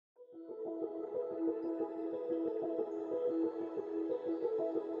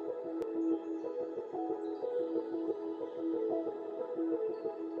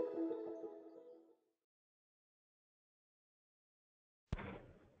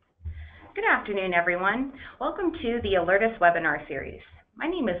Good afternoon, everyone. Welcome to the Alertus webinar series. My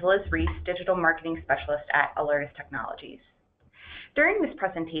name is Liz Reese, Digital Marketing Specialist at Alertus Technologies. During this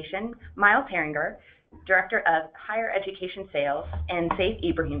presentation, Miles Herringer, Director of Higher Education Sales, and Saif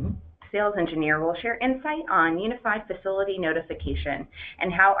Ibrahim, Sales Engineer, will share insight on Unified Facility Notification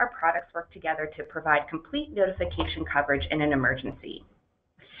and how our products work together to provide complete notification coverage in an emergency.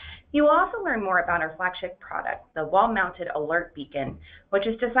 You will also learn more about our flagship product, the wall-mounted alert beacon, which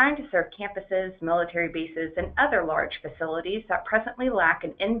is designed to serve campuses, military bases, and other large facilities that presently lack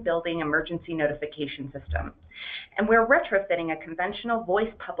an in-building emergency notification system, and where retrofitting a conventional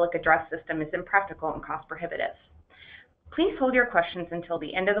voice public address system is impractical and cost prohibitive. Please hold your questions until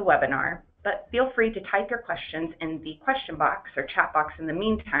the end of the webinar, but feel free to type your questions in the question box or chat box in the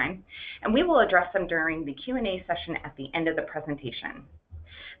meantime, and we will address them during the Q&A session at the end of the presentation.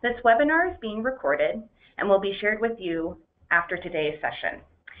 This webinar is being recorded and will be shared with you after today's session.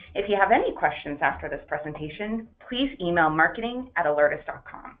 If you have any questions after this presentation, please email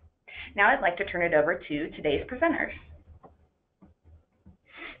marketing@alertus.com. Now I'd like to turn it over to today's presenters.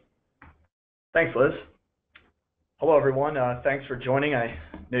 Thanks, Liz. Hello, everyone. Thanks for joining. I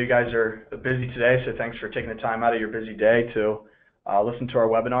know you guys are busy today, so thanks for taking the time out of your busy day to listen to our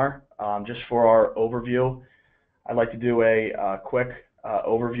webinar. Just for our overview, I'd like to do a quick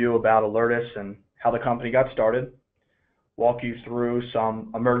overview about Alertus and how the company got started, walk you through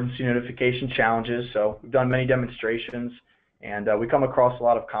some emergency notification challenges. So we've done many demonstrations, and we come across a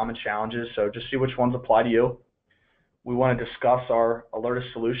lot of common challenges, so just see which ones apply to you. We want to discuss our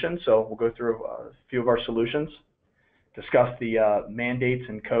Alertus solution, so we'll go through a few of our solutions, discuss the mandates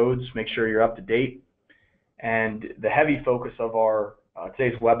and codes, make sure you're up to date, and the heavy focus of our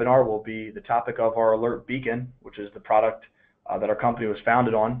today's webinar will be the topic of our Alert Beacon, which is the product that our company was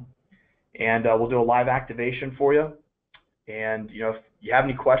founded on, and we'll do a live activation for you. And if you have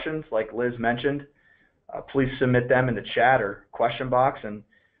any questions, like Liz mentioned, please submit them in the chat or question box, and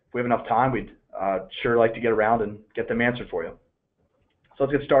if we have enough time, we'd sure like to get around and get them answered for you. So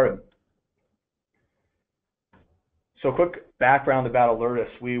let's get started. So quick background about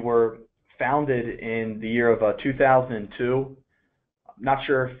Alertus. We were founded in the year of 2002. I'm not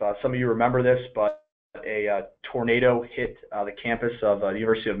sure if some of you remember this, but a tornado hit the campus of the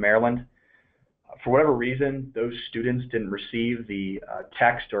University of Maryland. For whatever reason, those students didn't receive the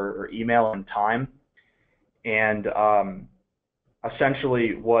text or email in time. And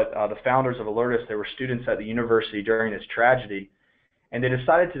essentially what the founders of Alertus, they were students at the university during this tragedy, and they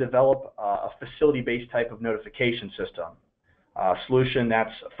decided to develop a facility-based type of notification system, a solution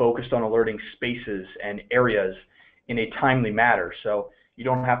that's focused on alerting spaces and areas in a timely manner. So you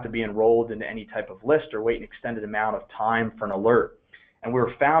don't have to be enrolled in any type of list or wait an extended amount of time for an alert. And we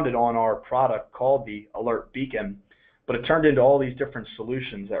were founded on our product called the Alert Beacon, but it turned into all these different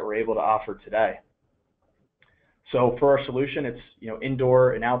solutions that we're able to offer today. So for our solution, it's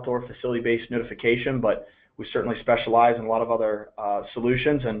indoor and outdoor facility-based notification, but we certainly specialize in a lot of other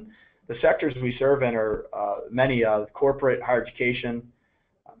solutions. And the sectors we serve in are many corporate, higher education,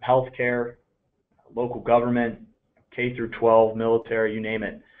 healthcare, local government, K through 12, military, you name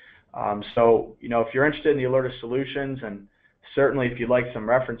it. So, if you're interested in the Alertus solutions, and certainly if you'd like some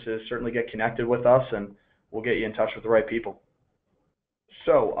references, certainly get connected with us and we'll get you in touch with the right people.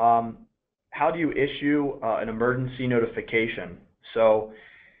 So, how do you issue an emergency notification? So,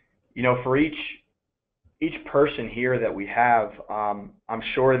 for each person here that we have, I'm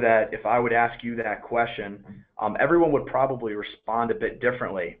sure that if I would ask you that question, everyone would probably respond a bit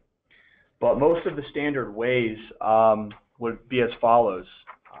differently. But most of the standard ways would be as follows: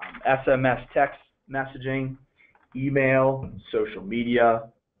 SMS text messaging, email, social media,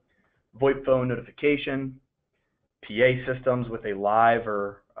 VoIP phone notification, PA systems with a live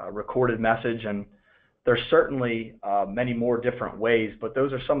or recorded message, and there's certainly many more different ways, but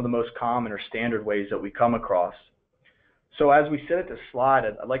those are some of the most common or standard ways that we come across. So as we sit at this slide,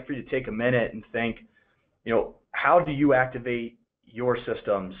 I'd like for you to take a minute and think, how do you activate your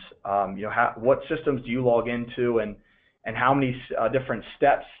systems? What systems do you log into, and how many different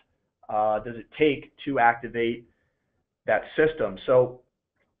steps does it take to activate that system? So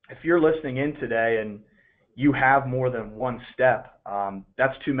if you're listening in today and you have more than one step,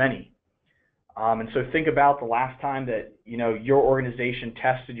 that's too many. And so think about the last time that your organization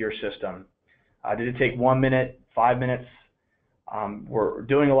tested your system. Did it take 1 minute, 5 minutes? We're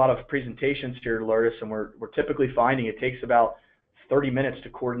doing a lot of presentations here at Alertus, and we're typically finding it takes about 30 minutes to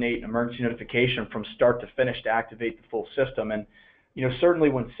coordinate an emergency notification from start to finish to activate the full system. And certainly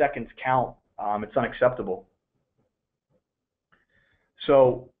when seconds count, it's unacceptable.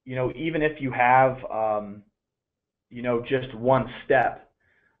 So even if you have just one step,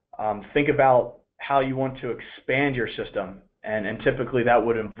 Think about how you want to expand your system, and typically that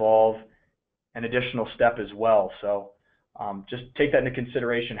would involve an additional step as well. So just take that into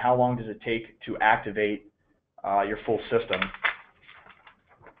consideration. How long does it take to activate your full system?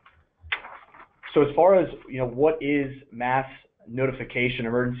 So as far as what is mass notification,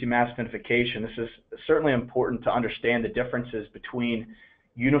 emergency mass notification, this is certainly important to understand the differences between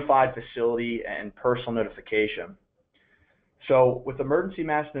unified facility and personal notification. So with emergency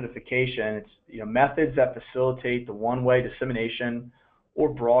mass notification, it's methods that facilitate the one-way dissemination or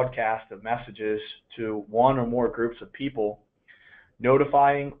broadcast of messages to one or more groups of people,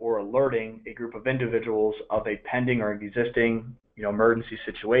 notifying or alerting a group of individuals of a pending or existing emergency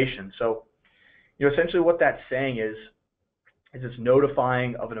situation. So essentially what that's saying is it's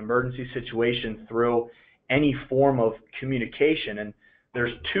notifying of an emergency situation through any form of communication. And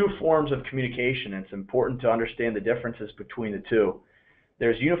there's two forms of communication, and it's important to understand the differences between the two.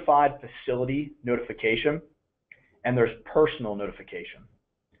 There's unified facility notification, and there's personal notification.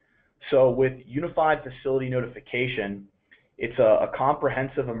 So with unified facility notification, it's a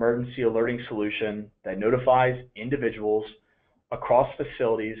comprehensive emergency alerting solution that notifies individuals across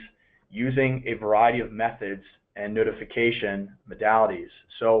facilities using a variety of methods and notification modalities.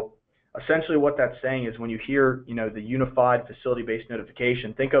 So essentially what that's saying is when you hear the unified facility-based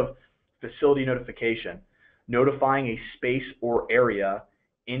notification, think of facility notification, notifying a space or area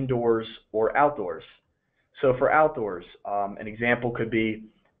indoors or outdoors. So for outdoors, an example could be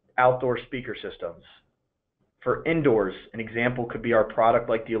outdoor speaker systems. For indoors, an example could be our product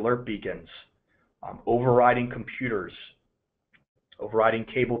like the alert beacons, overriding computers, overriding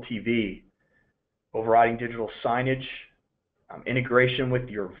cable TV, overriding digital signage, integration with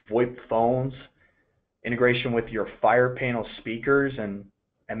your VoIP phones, integration with your fire panel speakers, and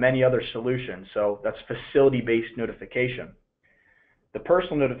many other solutions. So that's facility-based notification. The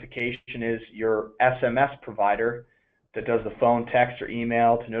personal notification is your SMS provider that does the phone, text, or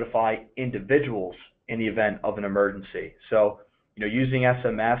email to notify individuals in the event of an emergency. So using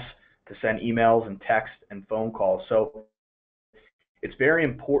SMS to send emails and text and phone calls. So it's very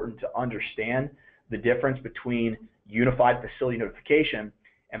important to understand the difference between unified facility notification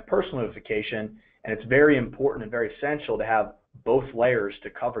and personal notification, and it's very important and very essential to have both layers to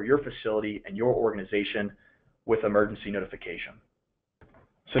cover your facility and your organization with emergency notification.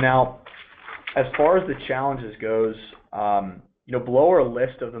 So now, as far as the challenges goes, below are a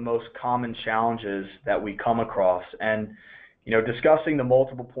list of the most common challenges that we come across, and discussing the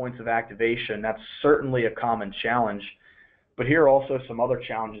multiple points of activation, that's certainly a common challenge. But here are also some other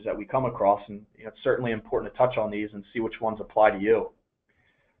challenges that we come across, and it's certainly important to touch on these and see which ones apply to you.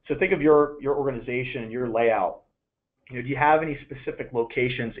 So think of your organization and your layout. Do you have any specific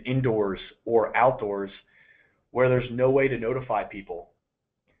locations indoors or outdoors where there's no way to notify people?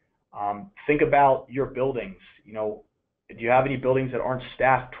 Think about your buildings. Do you have any buildings that aren't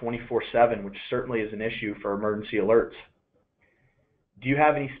staffed 24/7, which certainly is an issue for emergency alerts? Do you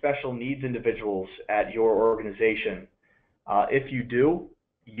have any special needs individuals at your organization? If you do,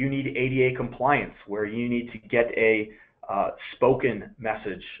 you need ADA compliance, where you need to get a spoken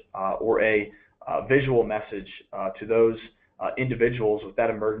message or a visual message to those individuals with that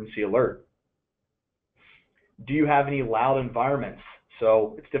emergency alert. Do you have any loud environments?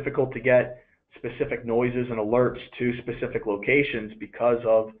 So it's difficult to get specific noises and alerts to specific locations because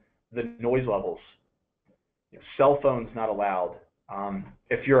of the noise levels. Cell phones not allowed.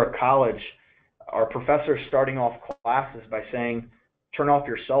 If you're a college, our professors starting off classes by saying, turn off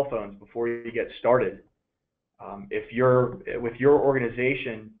your cell phones before you get started. If you're with your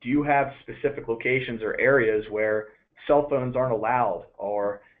organization, do you have specific locations or areas where cell phones aren't allowed?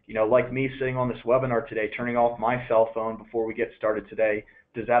 Or, like me sitting on this webinar today, turning off my cell phone before we get started today,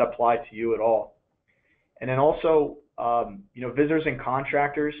 does that apply to you at all? And then also, visitors and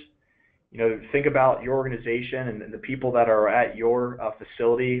contractors, think about your organization and the people that are at your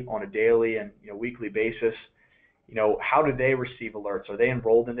facility on a daily and weekly basis. How do they receive alerts? Are they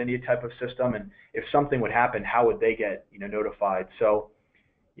enrolled in any type of system? And if something would happen, how would they get notified? So,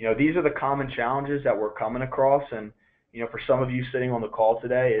 these are the common challenges that we're coming across. And for some of you sitting on the call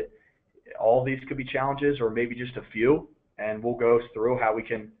today, all of these could be challenges, or maybe just a few. And we'll go through how we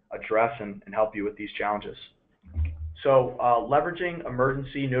can address and help you with these challenges. So leveraging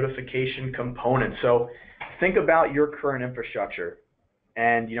emergency notification components. So think about your current infrastructure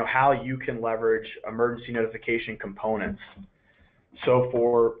and how you can leverage emergency notification components. So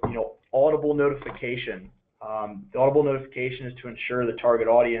for audible notification, the audible notification is to ensure the target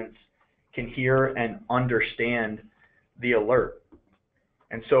audience can hear and understand the alert.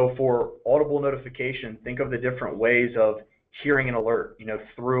 And so for audible notification, think of the different ways of hearing an alert,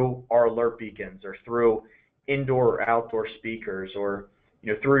 through our alert beacons or through indoor or outdoor speakers or,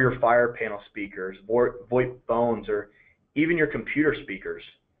 through your fire panel speakers, VoIP phones, or even your computer speakers.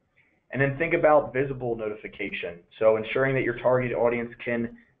 And then think about visible notification. So ensuring that your target audience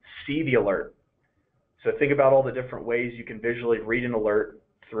can see the alert. So think about all the different ways you can visually read an alert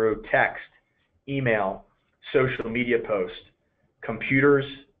through text, email, social media post, computers,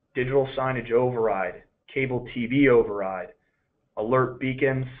 digital signage override, cable TV override, alert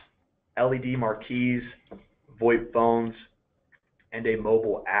beacons, LED marquees, VoIP phones, and a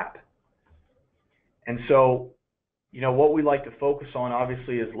mobile app. And so, what we like to focus on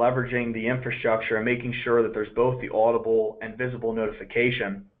obviously is leveraging the infrastructure and making sure that there's both the audible and visible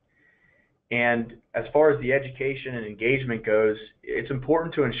notification. And as far as the education and engagement goes, it's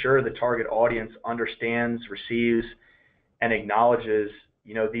important to ensure the target audience understands, receives, and acknowledges,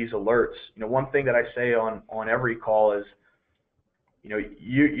 these alerts. One thing that I say on every call is,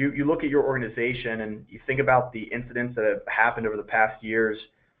 you look at your organization and you think about the incidents that have happened over the past years,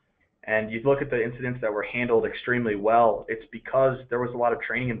 and you look at the incidents that were handled extremely well. It's because there was a lot of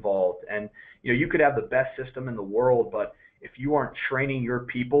training involved. And you could have the best system in the world, but if you aren't training your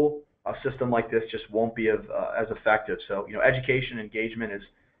people, a system like this just won't be as effective. So education and engagement is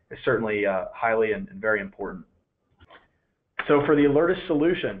certainly highly and very important. So for the Alertus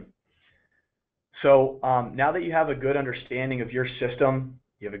solution, so now that you have a good understanding of your system,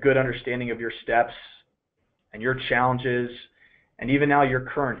 you have a good understanding of your steps and your challenges, and even now your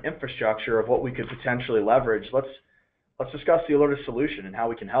current infrastructure of what we could potentially leverage, let's discuss the Alertus solution and how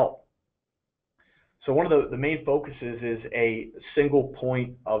we can help. So one of the main focuses is a single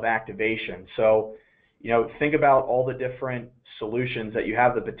point of activation. So think about all the different solutions that you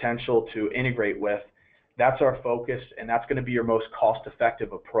have the potential to integrate with. That's our focus, and that's going to be your most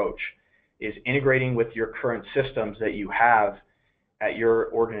cost-effective approach, is integrating with your current systems that you have at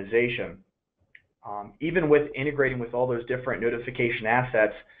your organization. Even with integrating with all those different notification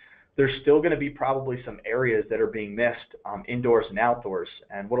assets, there's still going to be probably some areas that are being missed indoors and outdoors.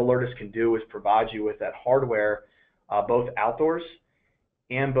 And what Alertus can do is provide you with that hardware both outdoors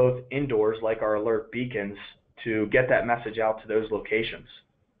and both indoors, like our alert beacons, to get that message out to those locations.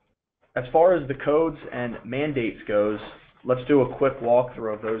 As far as the codes and mandates goes, let's do a quick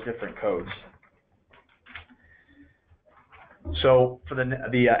walkthrough of those different codes. So for the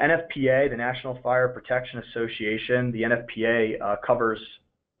NFPA, the National Fire Protection Association, the NFPA covers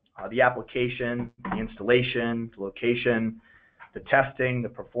the application, the installation, the location, the testing, the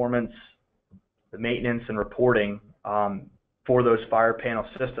performance, the maintenance, and reporting for those fire panel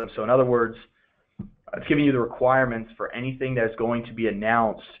systems. So in other words, it's giving you the requirements for anything that is going to be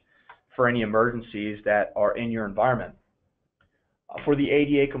announced for any emergencies that are in your environment. For the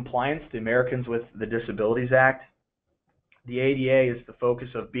ADA compliance, the Americans with the Disabilities Act, the ADA is the focus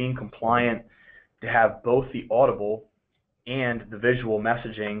of being compliant to have both the audible and the visual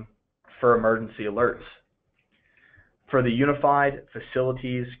messaging for emergency alerts. For the Unified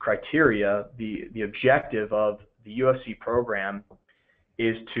Facilities Criteria, the objective of the UFC program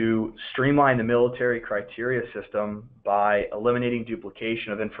is to streamline the military criteria system by eliminating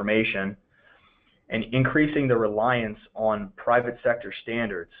duplication of information and increasing the reliance on private sector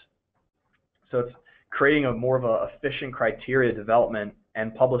standards. So it's creating a more of an efficient criteria development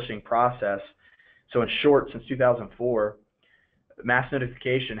and publishing process. So in short, since 2004, mass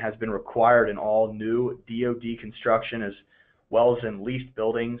notification has been required in all new DoD construction as well as in leased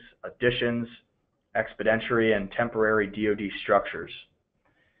buildings, additions, expeditionary and temporary DoD structures.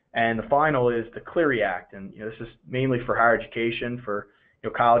 And the final is the Clery Act, and this is mainly for higher education, for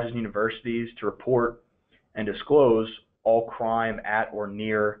colleges and universities to report and disclose all crime at or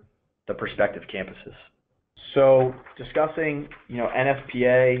near the prospective campuses. So discussing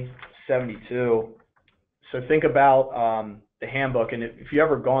NFPA 72, so think about the handbook, and if you've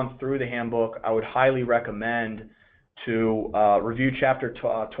ever gone through the handbook, I would highly recommend to review chapter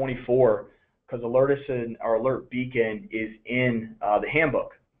 24, because Alertus and our alert beacon is in the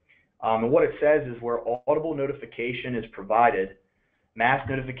handbook. And what it says is, where audible notification is provided, mass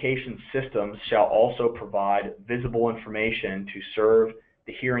notification systems shall also provide visible information to serve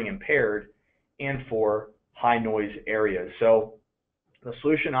the hearing impaired and for high noise areas. So the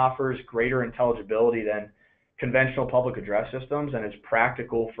solution offers greater intelligibility than conventional public address systems, and is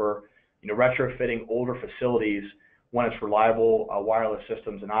practical for retrofitting older facilities when it's reliable wireless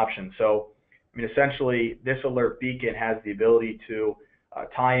systems and options. So essentially, this alert beacon has the ability to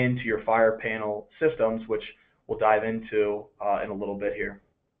tie into your fire panel systems, which we'll dive into in a little bit here.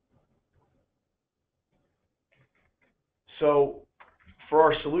 So for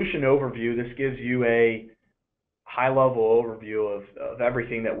our solution overview, this gives you a high-level overview of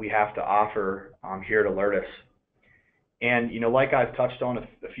everything that we have to offer here at Alertus. And like I've touched on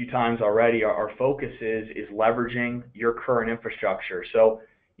a few times already, our focus is leveraging your current infrastructure. So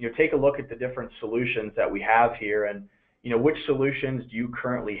take a look at the different solutions that we have here, and which solutions do you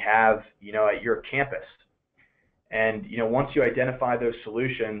currently have at your campus. And once you identify those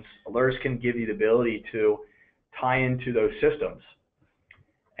solutions, Alertus can give you the ability to tie into those systems.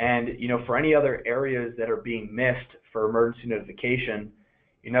 And for any other areas that are being missed for emergency notification,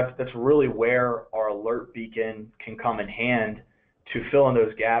 that's really where our alert beacon can come in hand to fill in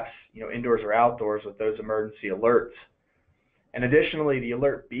those gaps, indoors or outdoors, with those emergency alerts. And additionally, the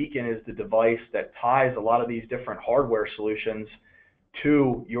alert beacon is the device that ties a lot of these different hardware solutions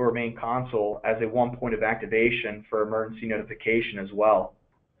to your main console as a one point of activation for emergency notification as well.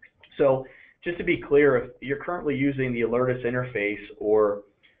 So just to be clear, if you're currently using the Alertus interface, or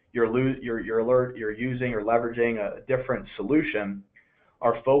you're using or leveraging a different solution,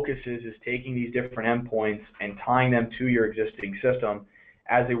 our focus is taking these different endpoints and tying them to your existing system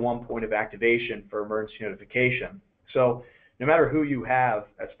as a one point of activation for emergency notification. So no matter who you have,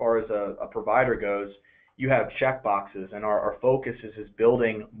 as far as a provider goes, you have checkboxes, and our focus is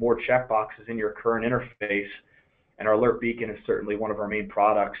building more checkboxes in your current interface, and our alert beacon is certainly one of our main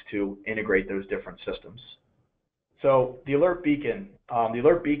products to integrate those different systems. So the alert beacon,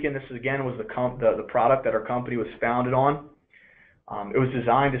 this again was the product that our company was founded on. It was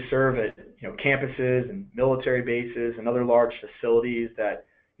designed to serve at campuses and military bases and other large facilities that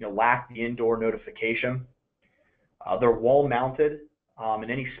lack the indoor notification. They're wall mounted in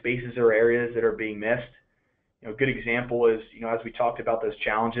any spaces or areas that are being missed. A good example is, as we talked about those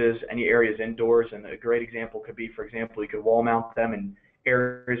challenges, any areas indoors, and a great example could be, for example, you could wall mount them in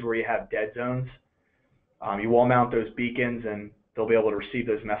areas where you have dead zones. You wall mount those beacons, and they'll be able to receive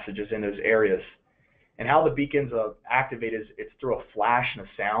those messages in those areas. And how the beacons activate is it's through a flash and a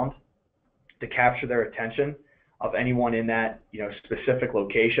sound to capture their attention of anyone in that specific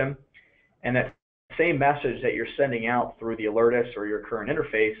location. And that same message that you're sending out through the Alertus or your current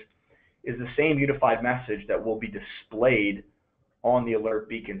interface is the same unified message that will be displayed on the alert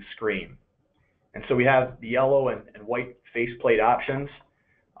beacon screen. And so we have the yellow and white faceplate options.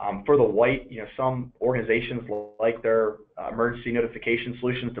 For the white, some organizations like their emergency notification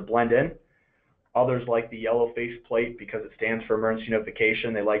solutions to blend in. Others like the yellow faceplate because it stands for emergency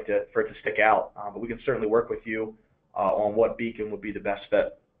notification. They like for it to stick out. But we can certainly work with you on what beacon would be the best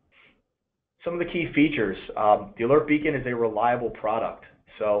fit. Some of the key features. The alert beacon is a reliable product.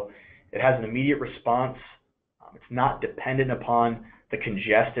 So it has an immediate response. It's not dependent upon the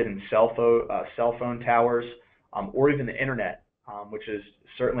congested and cell phone towers or even the internet, which is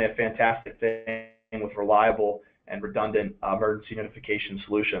certainly a fantastic thing with reliable and redundant emergency notification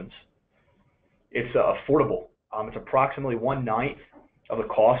solutions. It's affordable. It's approximately 1/9 of the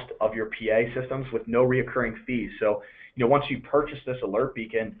cost of your PA systems with no reoccurring fees. So once you purchase this alert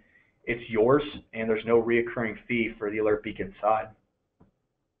beacon, it's yours, and there's no reoccurring fee for the alert beacon side.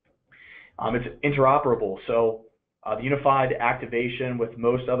 It's interoperable, so the unified activation with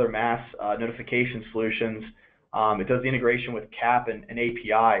most other mass notification solutions. It does the integration with CAP and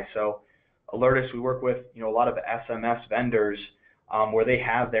API. So Alertus, we work with a lot of SMS vendors where they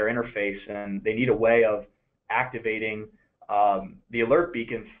have their interface and they need a way of activating the alert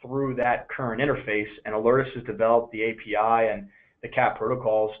beacon through that current interface, and Alertus has developed the API and the CAP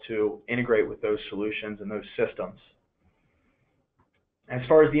protocols to integrate with those solutions and those systems. As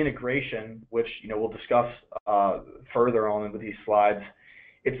far as the integration, which we'll discuss further on with these slides,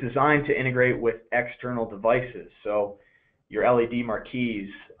 it's designed to integrate with external devices. So your LED marquees,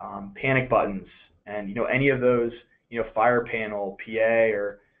 panic buttons, and any of those fire panel, PA,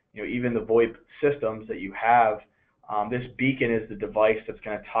 or even the VoIP systems that you have. This beacon is the device that's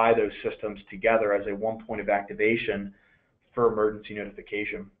going to tie those systems together as a one point of activation for emergency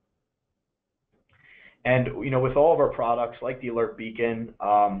notification. And with all of our products, like the alert beacon,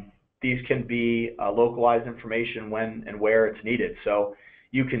 these can be localized information when and where it's needed. So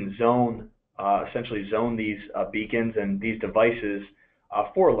you can essentially zone these beacons and these devices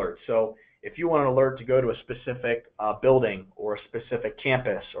for alerts. So if you want an alert to go to a specific building or a specific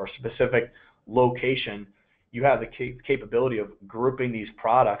campus or a specific location, you have the capability of grouping these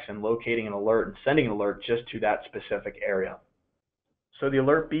products and locating an alert and sending an alert just to that specific area. So the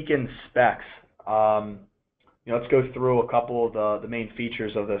alert beacon specs. Let's go through a couple of the main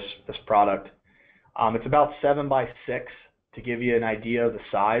features of this product. It's about 7 by 6 to give you an idea of the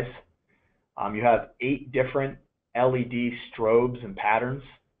size. You have 8 different LED strobes and patterns,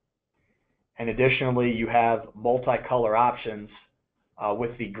 and additionally you have multicolor options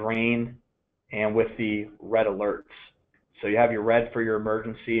with the green and with the red alerts. So you have your red for your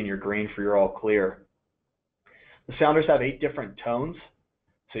emergency and your green for your all clear. The sounders have 8 different tones,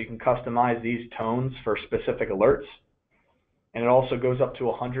 so you can customize these tones for specific alerts. And it also goes up to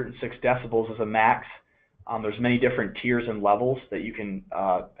 106 decibels as a max. There's many different tiers and levels that you can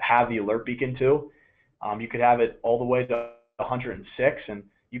have the alert beacon to. You could have it all the way to 106, and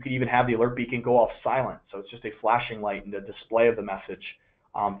you could even have the alert beacon go off silent. So it's just a flashing light in the display of the message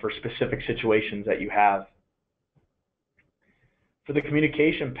for specific situations that you have. For the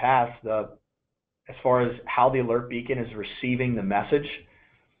communication path, as far as how the alert beacon is receiving the message,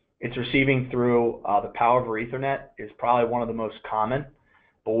 it's receiving through the Power over Ethernet is probably one of the most common,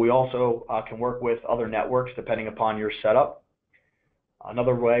 but we also can work with other networks depending upon your setup.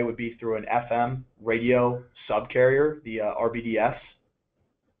 Another way would be through an FM radio subcarrier, the RBDS.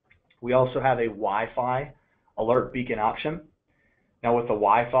 We also have a Wi-Fi alert beacon option. Now with the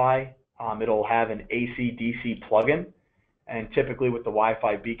Wi-Fi, it'll have an AC/DC plug-in, and typically with the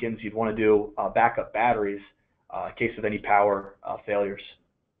Wi-Fi beacons, you'd want to do backup batteries in case of any power failures.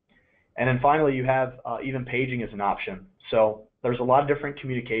 And then finally, you have even paging as an option. So there's a lot of different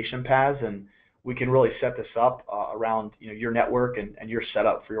communication paths, and we can really set this up around your network and your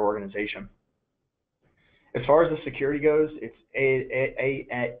setup for your organization. As far as the security goes, it's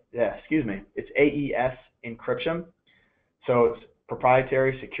it's AES encryption. So it's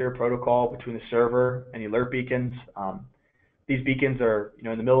proprietary secure protocol between the server and the alert beacons. These beacons are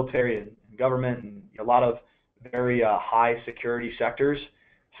in the military and government and a lot of very high security sectors,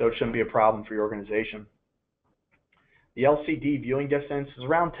 so it shouldn't be a problem for your organization. The LCD viewing distance is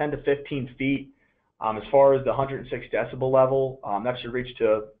around 10 to 15 feet. As far as the 106 decibel level, that should reach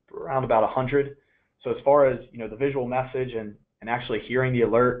to around about 100. So as far as the visual message and actually hearing the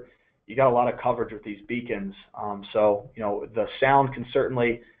alert, you got a lot of coverage with these beacons. So the sound can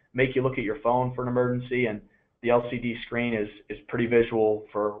certainly make you look at your phone for an emergency, and the LCD screen is pretty visual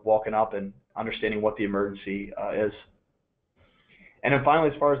for walking up and understanding what the emergency is. And then finally,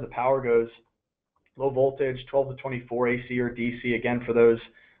 as far as the power goes, low voltage, 12 to 24 AC or DC, again for those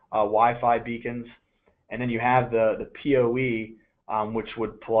Wi-Fi beacons. And then you have the PoE, which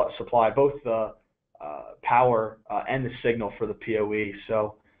would supply both the power and the signal for the PoE.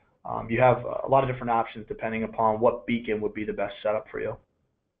 So you have a lot of different options depending upon what beacon would be the best setup for you.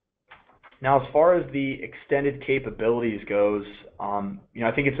 Now, as far as the extended capabilities goes,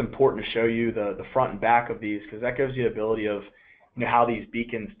 I think it's important to show you the front and back of these, because that gives you the ability of how these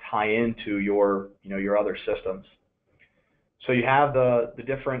beacons tie into your other systems. So you have the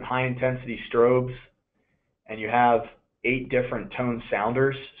different high intensity strobes, and you have 8 different tone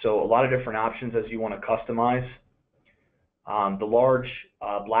sounders, so a lot of different options as you want to customize. The large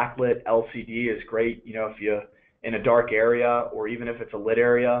blacklit LCD is great, if you're in a dark area or even if it's a lit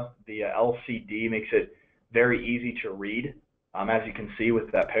area. The LCD makes it very easy to read, as you can see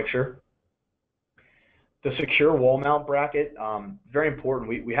with that picture. The secure wall mount bracket, very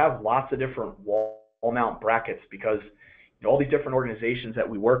important. We have lots of different wall mount brackets because all these different organizations that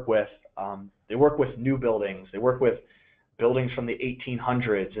we work with, they work with new buildings, they work with buildings from the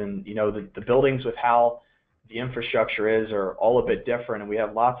 1800s, and the buildings with how the infrastructure is are all a bit different, and we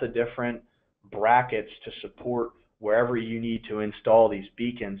have lots of different brackets to support wherever you need to install these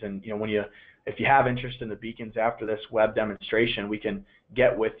beacons. And if you have interest in the beacons after this web demonstration, we can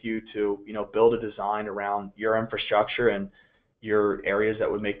get with you to build a design around your infrastructure and your areas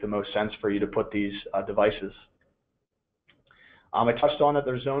that would make the most sense for you to put these devices. I touched on that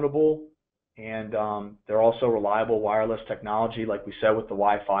they're zonable, and they're also reliable wireless technology, like we said with the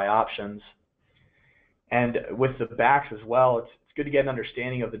Wi-Fi options. And with the backs as well, it's good to get an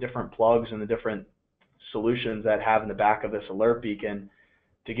understanding of the different plugs and the different solutions that have in the back of this alert beacon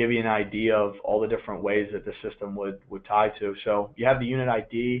to give you an idea of all the different ways that the system would tie to. So you have the unit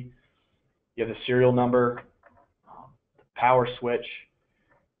ID, you have the serial number, the power switch,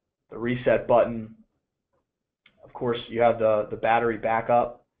 the reset button. Of course, you have the battery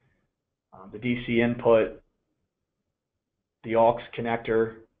backup, the DC input, the aux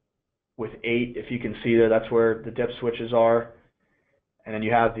connector with 8, if you can see there, that's where the dip switches are. And then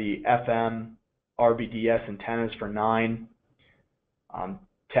you have the FM RBDS antennas for 9.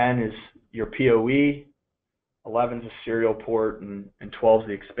 10 is your PoE, 11 is a serial port, and 12 is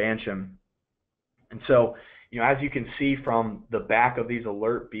the expansion. And so, as you can see from the back of these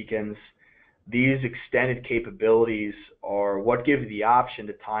alert beacons, these extended capabilities are what give you the option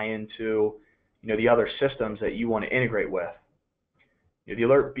to tie into the other systems that you want to integrate with. The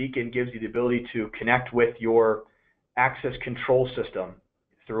alert beacon gives you the ability to connect with your access control system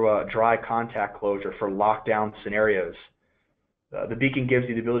through a dry contact closure for lockdown scenarios. The beacon gives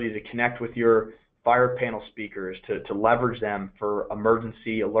you the ability to connect with your fire panel speakers to leverage them for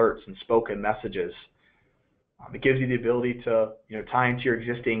emergency alerts and spoken messages. It gives you the ability to tie into your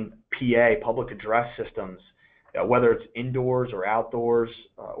existing PA, public address systems, whether it's indoors or outdoors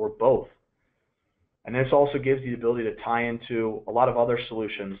or both. And this also gives you the ability to tie into a lot of other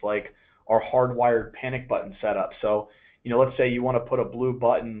solutions like our hardwired panic button setup. So, let's say you want to put a blue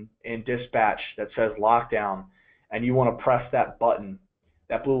button in dispatch that says lockdown, and you want to press that button.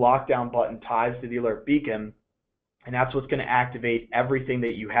 That blue lockdown button ties to the alert beacon, and that's what's going to activate everything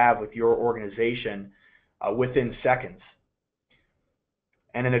that you have with your organization within seconds.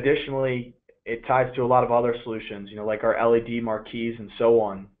 And then additionally, it ties to a lot of other solutions, like our LED marquees and so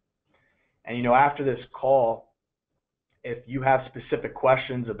on. And after this call, if you have specific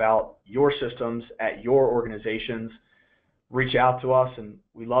questions about your systems at your organizations, reach out to us, and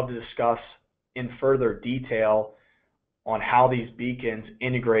we love to discuss in further detail on how these beacons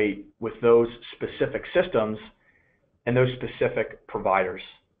integrate with those specific systems and those specific providers.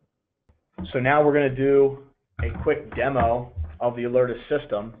 So now we're going to do a quick demo of the Alertus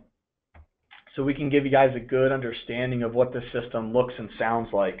system so we can give you guys a good understanding of what the system looks and sounds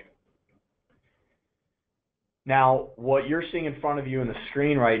like. Now, what you're seeing in front of you in the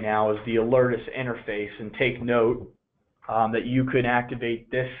screen right now is the Alertus interface, and take note that you can activate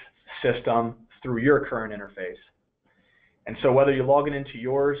this system through your current interface. And so whether you're logging into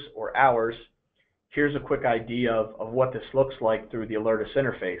yours or ours, here's a quick idea of what this looks like through the Alertus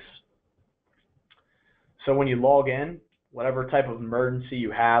interface. So when you log in, whatever type of emergency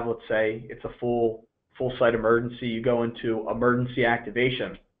you have, let's say it's a full site emergency, you go into emergency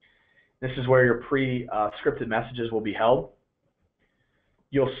activation. This is where your pre-scripted messages will be held.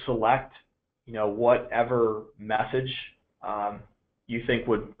 You'll select, whatever message you think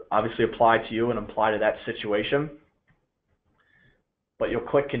would obviously apply to you and apply to that situation. But you'll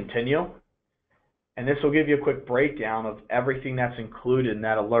click continue, and this will give you a quick breakdown of everything that's included in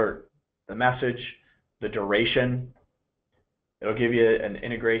that alert. The message, the duration. It'll give you an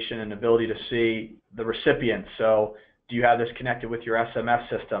integration and ability to see the recipient. So do you have this connected with your SMS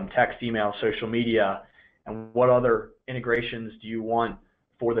system, text, email, social media, and what other integrations do you want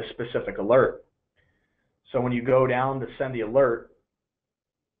for the specific alert? So when you go down to send the alert,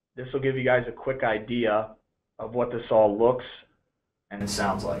 this will give you guys a quick idea of what this all looks and it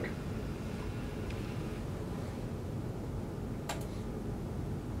sounds like.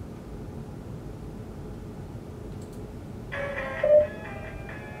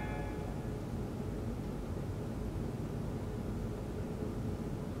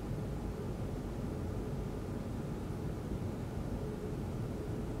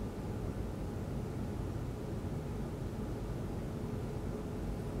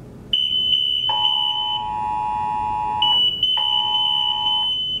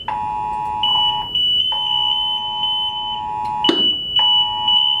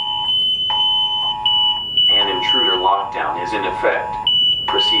 Lockdown is in effect.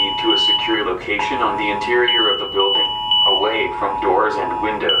 Proceed to a secure location on the interior of the building, away from doors and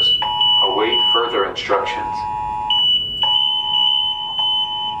windows. Await further instructions.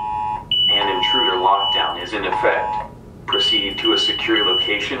 An intruder lockdown is in effect. Proceed to a secure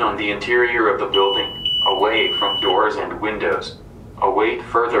location on the interior of the building, away from doors and windows. Await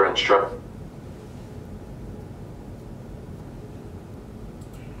further instructions.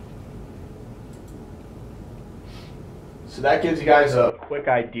 So that gives you guys a quick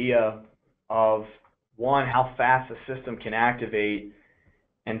idea of, one, how fast the system can activate,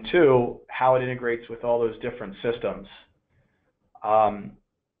 and two, how it integrates with all those different systems.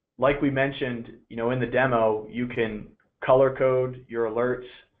 Like we mentioned, in the demo, you can color code your alerts.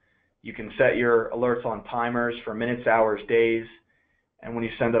 You can set your alerts on timers for minutes, hours, days, and when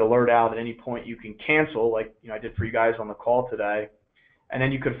you send an alert out at any point, you can cancel, like I did for you guys on the call today, and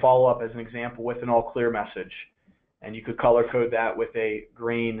then you could follow up as an example with an all clear message. And you could color code that with a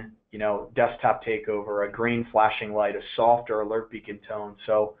green, desktop takeover, a green flashing light, a softer alert beacon tone.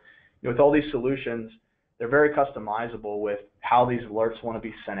 So, with all these solutions, they're very customizable with how these alerts want to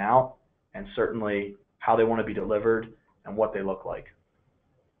be sent out, and certainly how they want to be delivered and what they look like.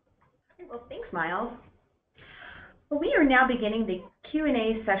 Okay, well, thanks, Miles. Well, we are now beginning the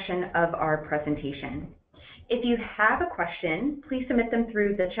Q&A session of our presentation. If you have a question, please submit them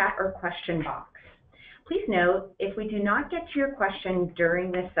through the chat or question box. Please note, if we do not get to your question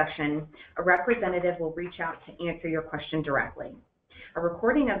during this session, a representative will reach out to answer your question directly. A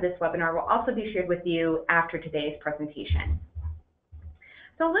recording of this webinar will also be shared with you after today's presentation.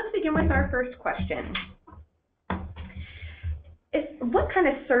 So let's begin with our first question. What kind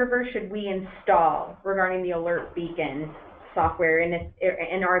of server should we install regarding the alert beacon software,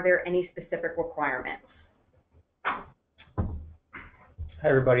 and are there any specific requirements? Hi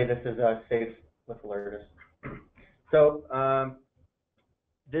everybody, this is Safe with Alertus. So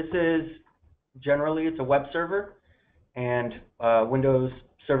this is generally, it's a web server, and Windows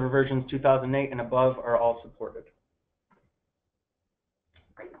Server versions 2008 and above are all supported.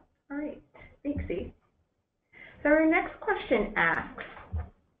 Great. All right. Thanks, Steve. So our next question asks,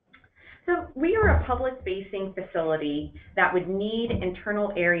 so we are a public-facing facility that would need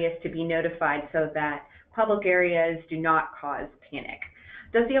internal areas to be notified so that public areas do not cause panic.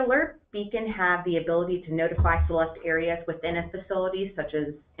 Does the alert beacon have the ability to notify select areas within a facility, such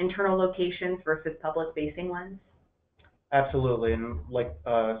as internal locations versus public-facing ones? Absolutely, and like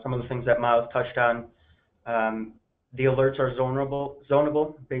some of the things that Miles touched on, the alerts are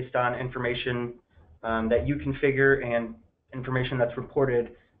zonable based on information that you configure and information that's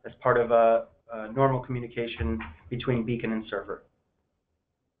reported as part of a normal communication between beacon and server.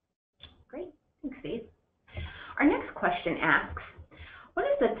 Great, thanks, Steve. Our next question asks, what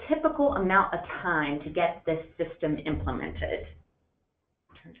is the typical amount of time to get this system implemented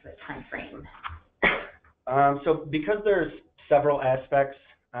in terms of a time frame? So because there's several aspects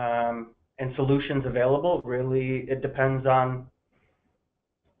and solutions available, really it depends on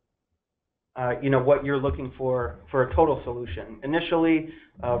what you're looking for a total solution. Initially,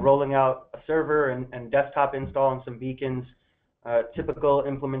 rolling out a server and desktop install and some beacons, typical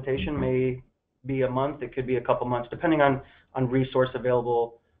implementation may be a month, it could be a couple months, depending on resource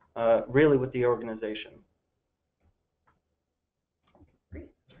available really with the organization. Great.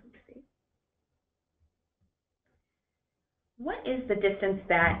 What is the distance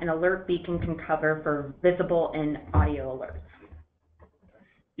that an alert beacon can cover for visible and audio alerts?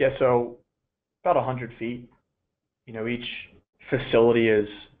 Yeah, so about 100 feet. Each facility is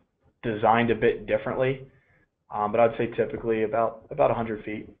designed a bit differently, but I'd say typically about 100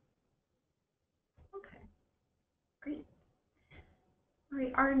 feet. Okay, great. All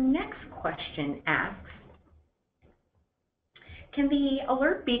right, our next question asks, can the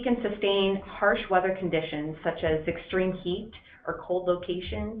alert beacon sustain harsh weather conditions such as extreme heat or cold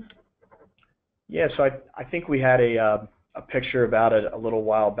locations? Yeah, so I think we had a picture about it a little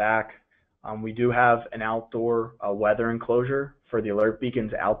while back. We do have an outdoor weather enclosure for the alert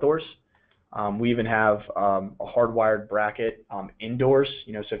beacons outdoors. We even have a hardwired bracket indoors.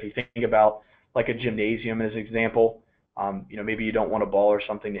 So if you think about like a gymnasium as an example, maybe you don't want a ball or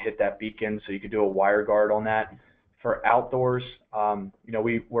something to hit that beacon, so you could do a wire guard on that. For outdoors,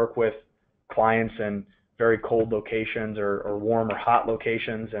 we work with clients in very cold locations or warm or hot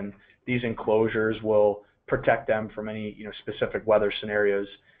locations, and these enclosures will protect them from any specific weather scenarios.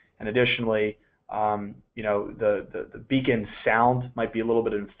 And additionally, the beacon sound might be a little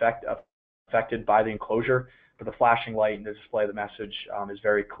bit affected by the enclosure, but the flashing light and the display of the message is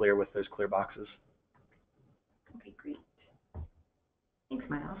very clear with those clear boxes. Okay, great. Thanks,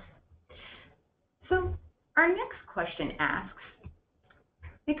 Miles. So our next question asks,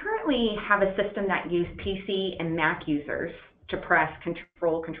 we currently have a system that uses PC and Mac users to press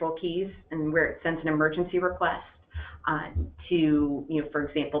control keys and where it sends an emergency request to, for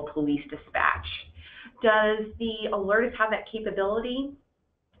example, police dispatch. Does the Alertus have that capability?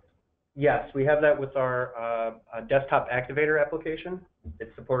 Yes, we have that with our desktop activator application.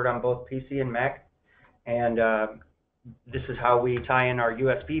 It's supported on both PC and Mac, and this is how we tie in our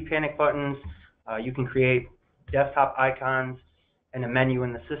USB panic buttons. You can create desktop icons and a menu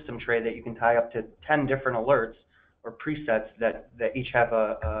in the system tray that you can tie up to 10 different alerts or presets that each have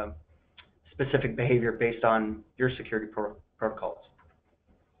a specific behavior based on your security protocols.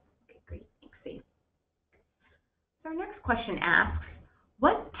 Okay, great. Thanks, Steve. So our next question asks,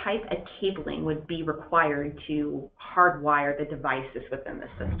 what type of cabling would be required to hardwire the devices within the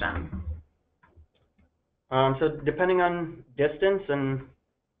system? So depending on distance and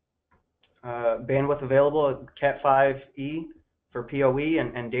bandwidth available, Cat5e for PoE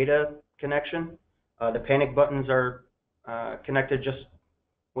and data connection. The panic buttons are connected just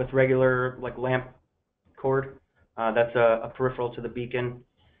with regular lamp cord. That's a peripheral to the beacon.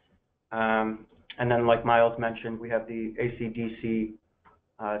 And then like Miles mentioned, we have the AC/DC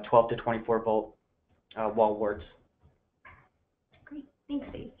 12 to 24 volt wall warts. Great, thanks,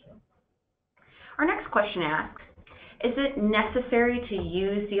 Steve. Our next question asks, is it necessary to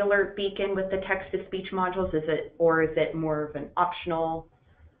use the alert beacon with the text-to-speech modules? Or is it more of an optional?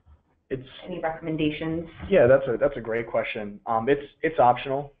 Any recommendations? Yeah, that's a great question. It's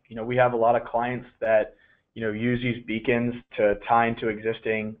optional. We have a lot of clients that use these beacons to tie into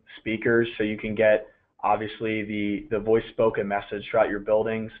existing speakers, so you can get obviously the voice spoken message throughout your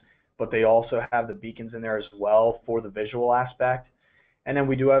buildings, but they also have the beacons in there as well for the visual aspect. And then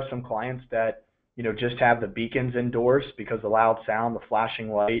we do have some clients that, just have the beacons indoors because the loud sound, the flashing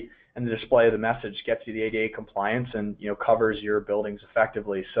light, and the display of the message gets you the ADA compliance and, covers your buildings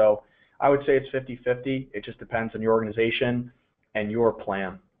effectively. So I would say it's 50-50. It just depends on your organization and your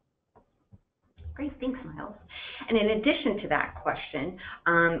plan. Great, thanks, Miles. And in addition to that question,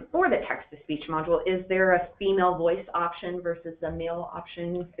 for the text-to-speech module, is there a female voice option versus a male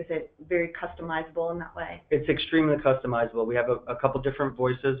option? Is it very customizable in that way? It's extremely customizable. We have a couple different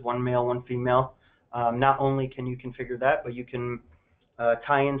voices, one male, one female. Not only can you configure that, but you can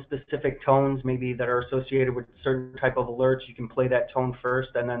tie in specific tones maybe that are associated with certain type of alerts. You can play that tone first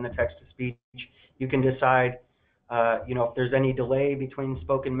and then the text-to-speech. You can decide, if there's any delay between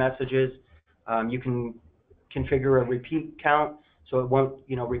spoken messages. You can configure a repeat count so it won't,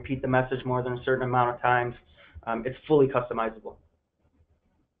 repeat the message more than a certain amount of times. It's fully customizable.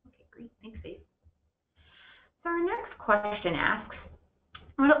 Okay, great. Thanks, Dave. So our next question asks,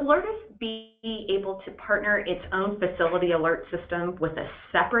 would Alertus be able to partner its own facility alert system with a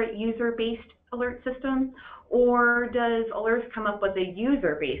separate user-based alert system, or does Alertus come up with a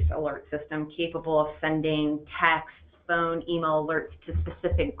user-based alert system capable of sending text, phone, email alerts to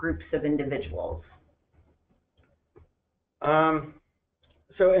specific groups of individuals?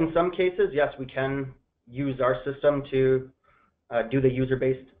 So in some cases, yes, we can use our system to do the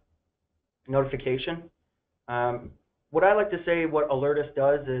user-based notification. What I like to say what Alertus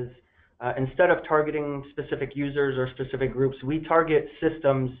does is instead of targeting specific users or specific groups, we target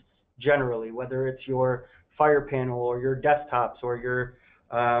systems generally, whether it's your fire panel or your desktops or your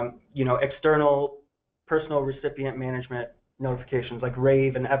external personal recipient management notifications like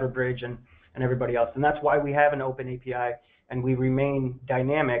Rave and Everbridge and everybody else. And that's why we have an open API and we remain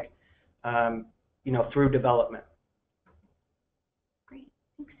dynamic through development. Great,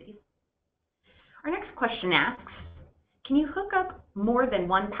 thanks, Steve. Our next question asks, can you hook up more than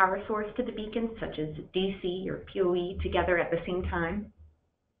one power source to the beacon, such as DC or PoE, together at the same time?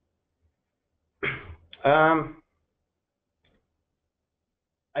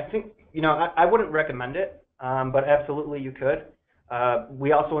 I think, I wouldn't recommend it, but absolutely you could.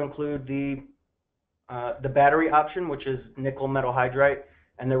 We also include the battery option, which is nickel metal hydride,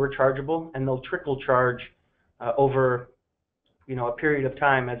 and they're rechargeable, and they'll trickle charge over, a period of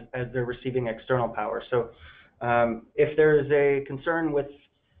time as they're receiving external power. So if there is a concern with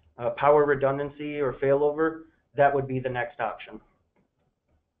power redundancy or failover, that would be the next option.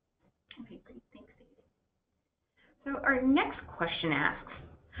 Okay, great. Thanks, Dave. So our next question asks,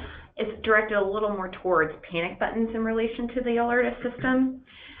 it's directed a little more towards panic buttons in relation to the Alertus system.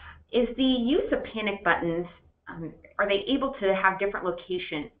 Is the use of panic buttons, are they able to have different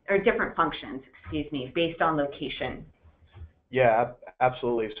location or different functions, based on location? Yeah,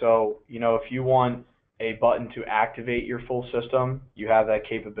 absolutely. So, if you want a button to activate your full system, you have that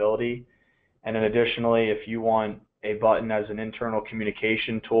capability. And then additionally, if you want a button as an internal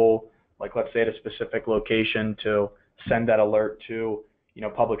communication tool, like let's say at a specific location to send that alert to,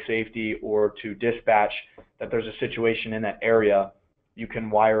 public safety or to dispatch that there's a situation in that area, you can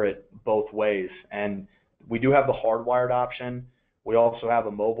wire it both ways. And we do have the hardwired option. We also have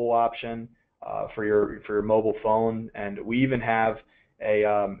a mobile option for your mobile phone, and we even have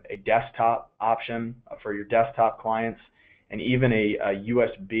a desktop option for your desktop clients, and even a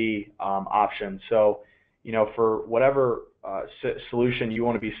USB option. So, for whatever solution you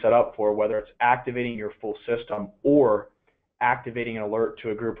want to be set up for, whether it's activating your full system or activating an alert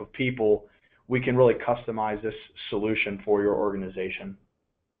to a group of people, we can really customize this solution for your organization.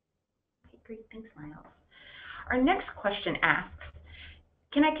 Okay, great. Thanks, Miles. Our next question asks,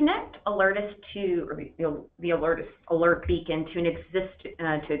 can I connect Alertus to the Alertus alert beacon to an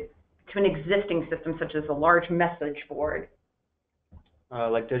existing system, such as a large message board?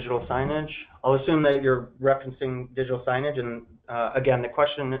 Like digital signage? I'll assume that you're referencing digital signage, and again,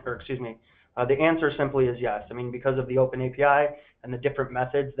 the answer simply is yes. I mean, because of the open API and the different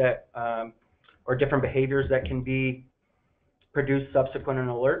methods that, or different behaviors that can be produced subsequent an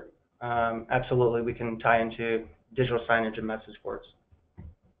alert, absolutely we can tie into digital signage and message boards.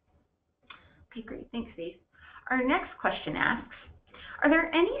 Okay, great. Thanks, Steve. Our next question asks, are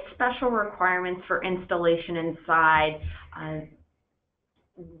there any special requirements for installation inside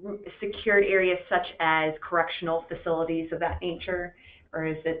secured areas such as correctional facilities of that nature, or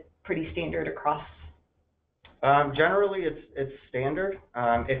is it pretty standard across? Generally, it's standard.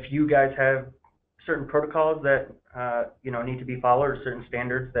 If you guys have certain protocols that need to be followed, or certain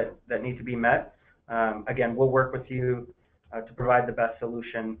standards that need to be met, again, we'll work with you to provide the best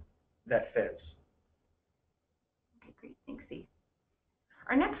solution that fits. Okay, great. Thanks, Steve.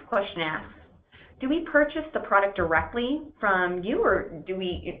 Our next question asks, do we purchase the product directly from you, or do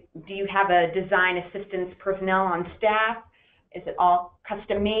you have a design assistance personnel on staff? Is it all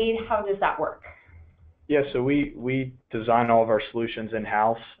custom made? How does that work? Yeah, so we design all of our solutions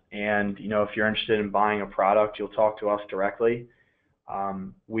in-house, and if you're interested in buying a product, you'll talk to us directly.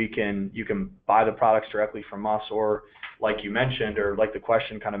 You can buy the products directly from us, or like you mentioned, or like the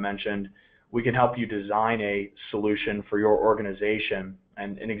question kind of mentioned, we can help you design a solution for your organization.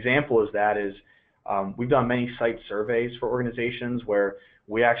 And an example of that is we've done many site surveys for organizations where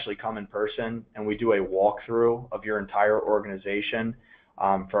we actually come in person and we do a walkthrough of your entire organization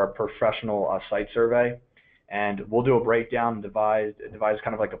for our professional site survey. And we'll do a breakdown and devise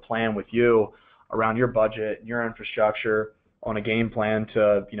kind of like a plan with you around your budget and your infrastructure on a game plan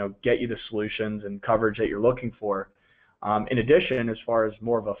to get you the solutions and coverage that you're looking for. In addition, as far as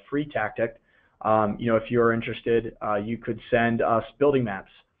more of a free tactic, if you're interested, you could send us building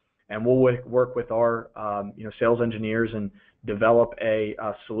maps, and we'll work with our sales engineers and develop a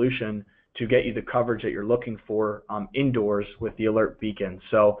solution to get you the coverage that you're looking for indoors with the alert beacon.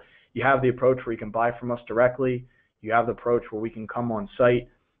 So you have the approach where you can buy from us directly, you have the approach where we can come on site,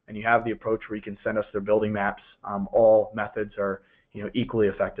 and you have the approach where you can send us their building maps. All methods are equally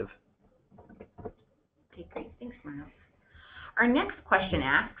effective. Okay, great. Thanks, Miles. Our next question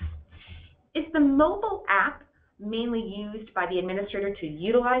asks, is the mobile app mainly used by the administrator to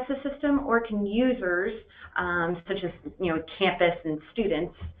utilize the system, or can users, such as campus and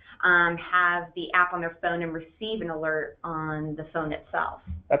students, have the app on their phone and receive an alert on the phone itself?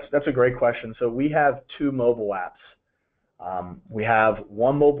 That's a great question. So we have two mobile apps. We have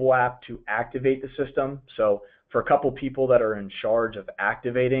one mobile app to activate the system. So for a couple people that are in charge of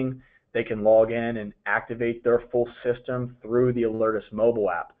activating, they can log in and activate their full system through the Alertus mobile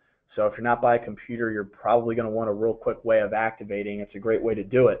app. So if you're not by a computer, you're probably going to want a real quick way of activating. It's a great way to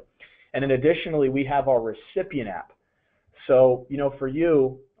do it. And then additionally, we have our recipient app. So, for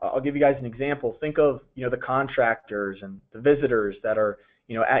you, I'll give you guys an example. Think of, the contractors and the visitors that are,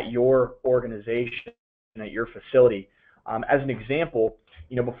 at your organization and at your facility. As an example,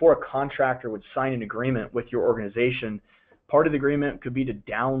 before a contractor would sign an agreement with your organization, part of the agreement could be to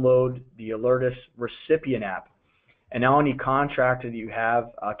download the Alertus recipient app. And now any contractor that you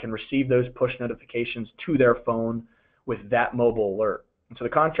have can receive those push notifications to their phone with that mobile alert. And so the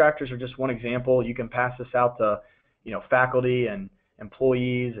contractors are just one example. You can pass this out to, faculty and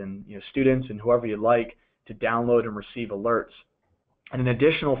employees and students and whoever you like to download and receive alerts. And an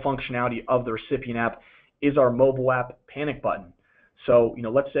additional functionality of the recipient app is our mobile app panic button. So,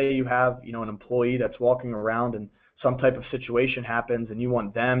 let's say you have, an employee that's walking around and some type of situation happens and you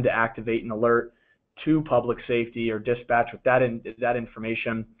want them to activate an alert to public safety or dispatch with that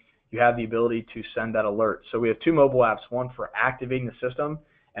information. You have the ability to send that alert. So we have two mobile apps, one for activating the system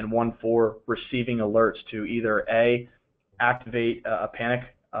and one for receiving alerts to either activate a panic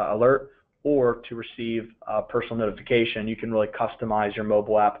alert or to receive a personal notification. You can really customize your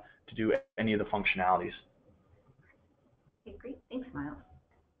mobile app to do any of the functionalities. Okay, great. Thanks, Miles.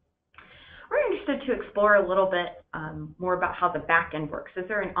 We're interested to explore a little bit more about how the back end works. Is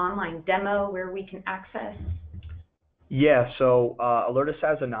there an online demo where we can access? Yeah, so Alertus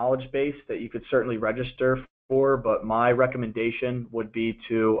has a knowledge base that you could certainly register for, but my recommendation would be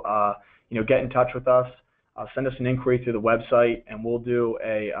to get in touch with us, send us an inquiry through the website, and we'll do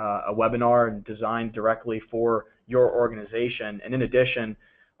a webinar and design directly for your organization. And in addition,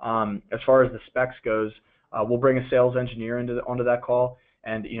 as far as the specs goes, we'll bring a sales engineer onto that call.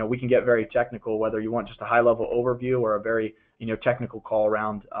 And we can get very technical, whether you want just a high-level overview or a very technical call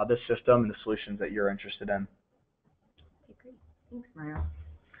around this system and the solutions that you're interested in. Okay, great. Thanks, Mario.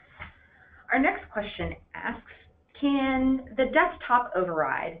 Our next question asks, can the desktop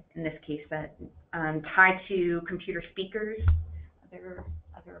override, in this case, that tie to computer speakers,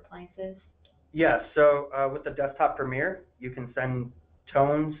 other appliances? Yeah. So with the desktop Premier, you can send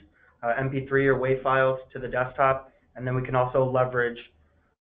tones, MP3 or WAV files to the desktop, and then we can also leverage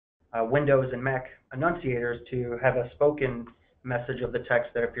Windows and Mac enunciators to have a spoken message of the text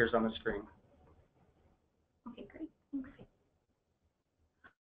that appears on the screen. Okay, great. Thanks.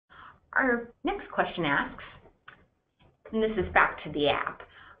 Our next question asks, and this is back to the app,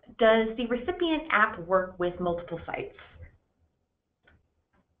 does the recipient app work with multiple sites?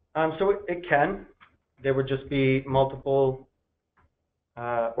 So it can. There would just be multiple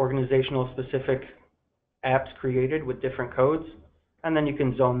organizational specific apps created with different codes, and then you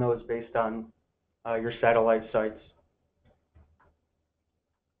can zone those based on your satellite sites.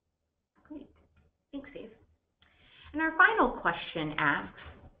 Great. Thanks, Dave. And our final question asks,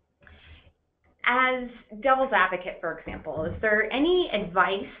 As devil's advocate, for example, is there any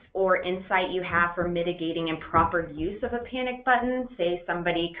advice or insight you have for mitigating improper use of a panic button? Say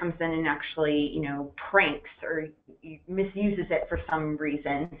somebody comes in and actually, pranks or misuses it for some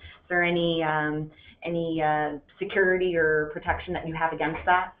reason. Is there any security or protection that you have against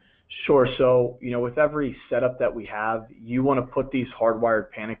that? Sure. So, with every setup that we have, you want to put these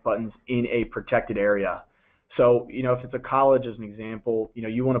hardwired panic buttons in a protected area. So, if it's a college as an example,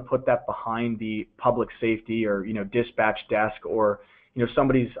 you want to put that behind the public safety or, dispatch desk or,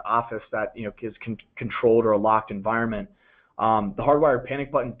 somebody's office that, is controlled or a locked environment. The hardwired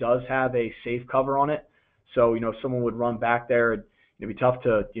panic button does have a safe cover on it. So, if someone would run back there, it'd be tough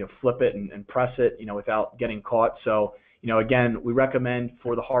to, flip it and press it, without getting caught. So, again, we recommend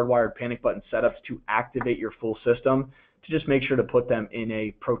for the hardwired panic button setups to activate your full system to just make sure to put them in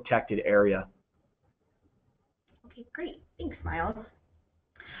a protected area. Okay, great. Thanks, Miles.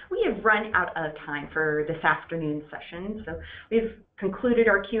 We have run out of time for this afternoon's session, so we've concluded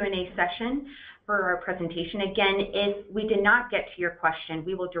our Q&A session for our presentation. Again, if we did not get to your question,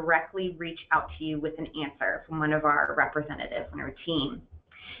 we will directly reach out to you with an answer from one of our representatives on our team.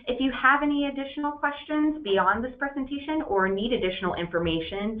 If you have any additional questions beyond this presentation or need additional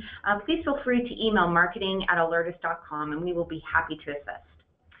information, please feel free to email marketing@alertus.com and we will be happy to assist.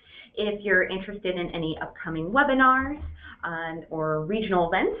 If you're interested in any upcoming webinars or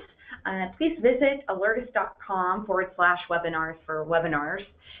regional events, please visit alertus.com/webinars for webinars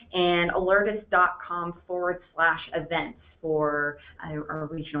and alertus.com/events for our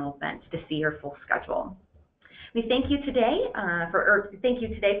regional events to see your full schedule. We thank you today for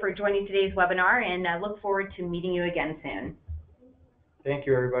joining today's webinar and look forward to meeting you again soon. Thank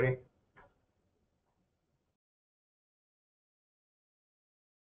you, everybody.